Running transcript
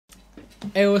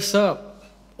Hey, what's up?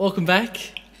 Welcome back.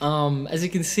 As you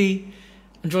can see,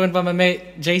 I'm joined by my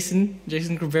mate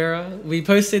Jason.Cabrera. We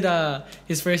posted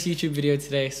his first YouTube video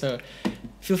today, so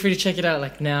feel free to check it out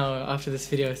like now after this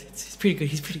video. It's pretty good.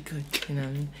 He's pretty good, you know what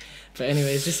I mean? But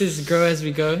anyways, this is Grow As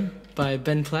We Go by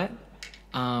Platt.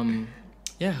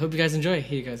 Yeah, hope you guys enjoy.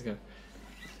 Here you guys go.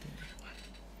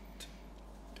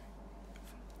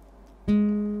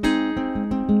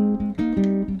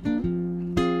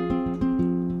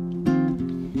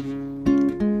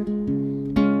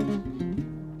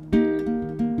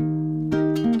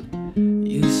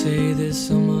 You say there's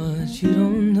so much you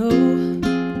don't know.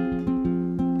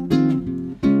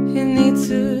 You need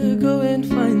to go and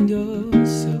find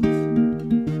yourself.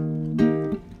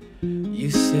 You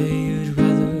say you'd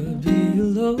rather be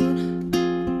alone,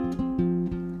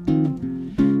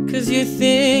 'cause you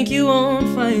think you won't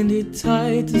find it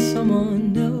tied to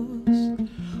someone else.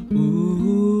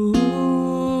 Ooh,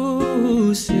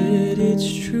 said it's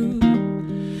true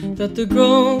that the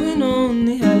growing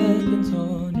only happens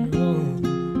on your own.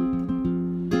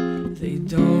 They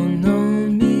don't know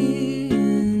me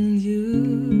and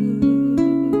you.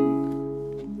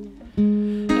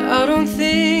 I don't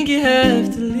think you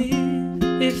have to leave.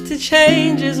 If to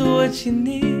change is what you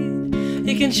need,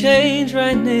 you can change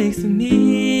right next to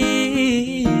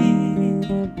me.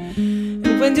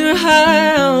 And when you're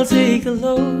high, I'll take the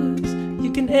lows.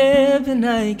 You can ebb and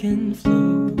I can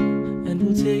flow, and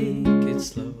we'll take it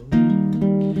slow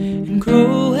and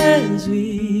grow as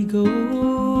we go.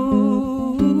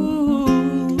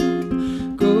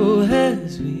 Grow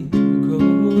as we grow.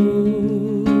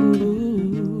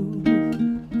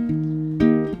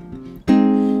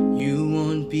 You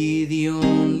won't be the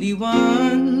only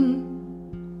one.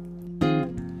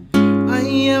 I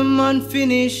am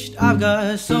unfinished, I've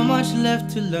got so much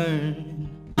left to learn.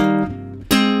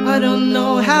 I don't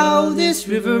know how this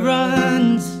river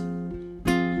runs,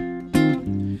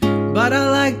 but I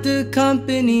like the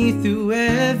company through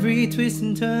every twist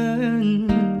and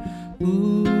turn.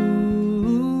 Ooh,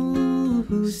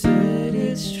 who said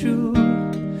it's true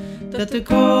that the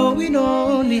growing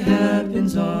only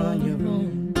happens on your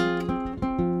own?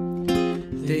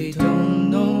 They don't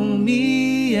know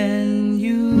me and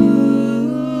you.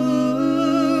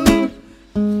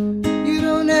 You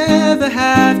don't ever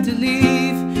have to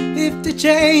leave. If the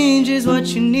change is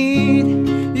what you need,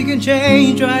 you can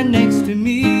change right next to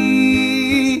me.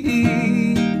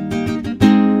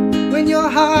 When you're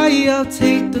high, I'll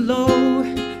take the low.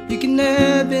 You can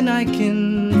ebb and I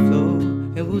can flow,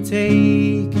 and we'll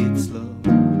take it slow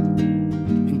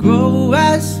and grow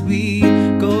as we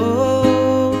go.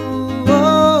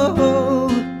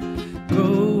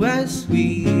 Grow as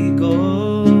we go.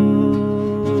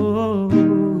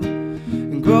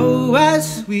 And grow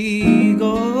as we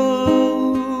go.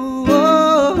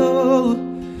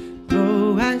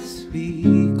 Grow as we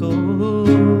go.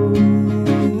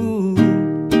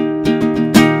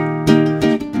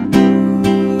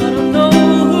 I don't know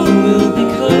who will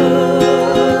become.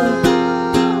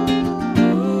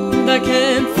 I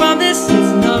can't promise,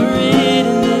 it's not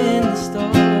written in the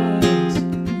stars.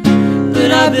 But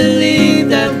I believe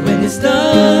that when it's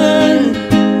done,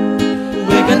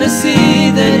 we're gonna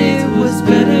see that it was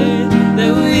better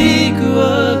that we grew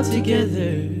up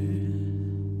together.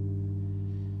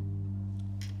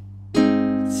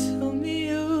 Tell me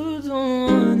you don't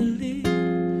wanna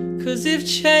leave, 'cause if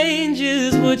change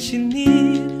is what you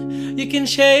need, you can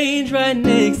change right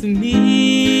next to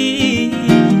me.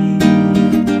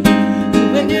 And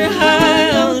when you're high,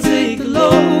 I'll take the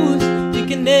lows. You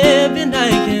can ebb and I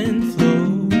can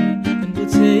flow, and we'll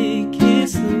take it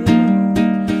slow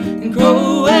and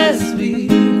grow as we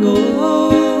go.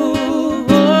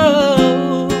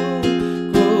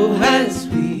 Grow as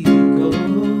we go.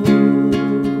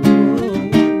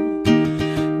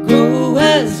 Grow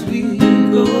as we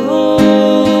go.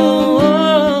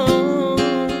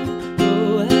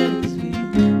 Grow as we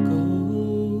go.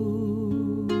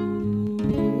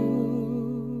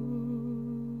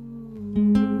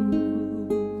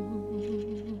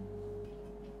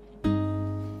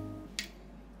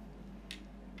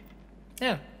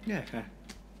 Yeah. Yeah, okay.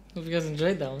 Hope you guys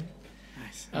enjoyed that one.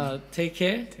 Nice. Take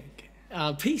care. Take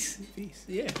care. Peace. Peace.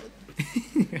 Yeah.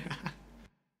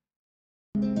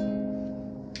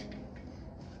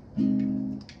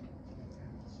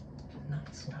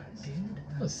 Nice one, dude.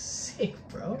 That was sick,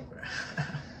 bro.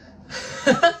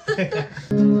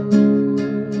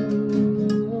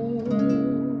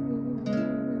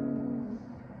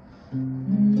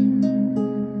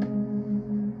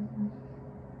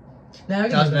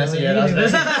 That was messy, yeah, that was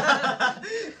messy.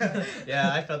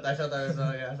 Yeah, I felt that was,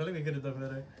 yeah, I feel like we could have done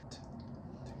better.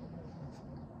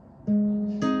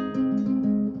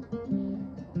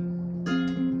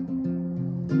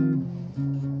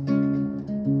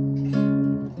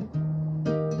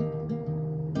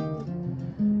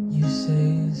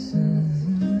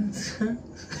 conversations.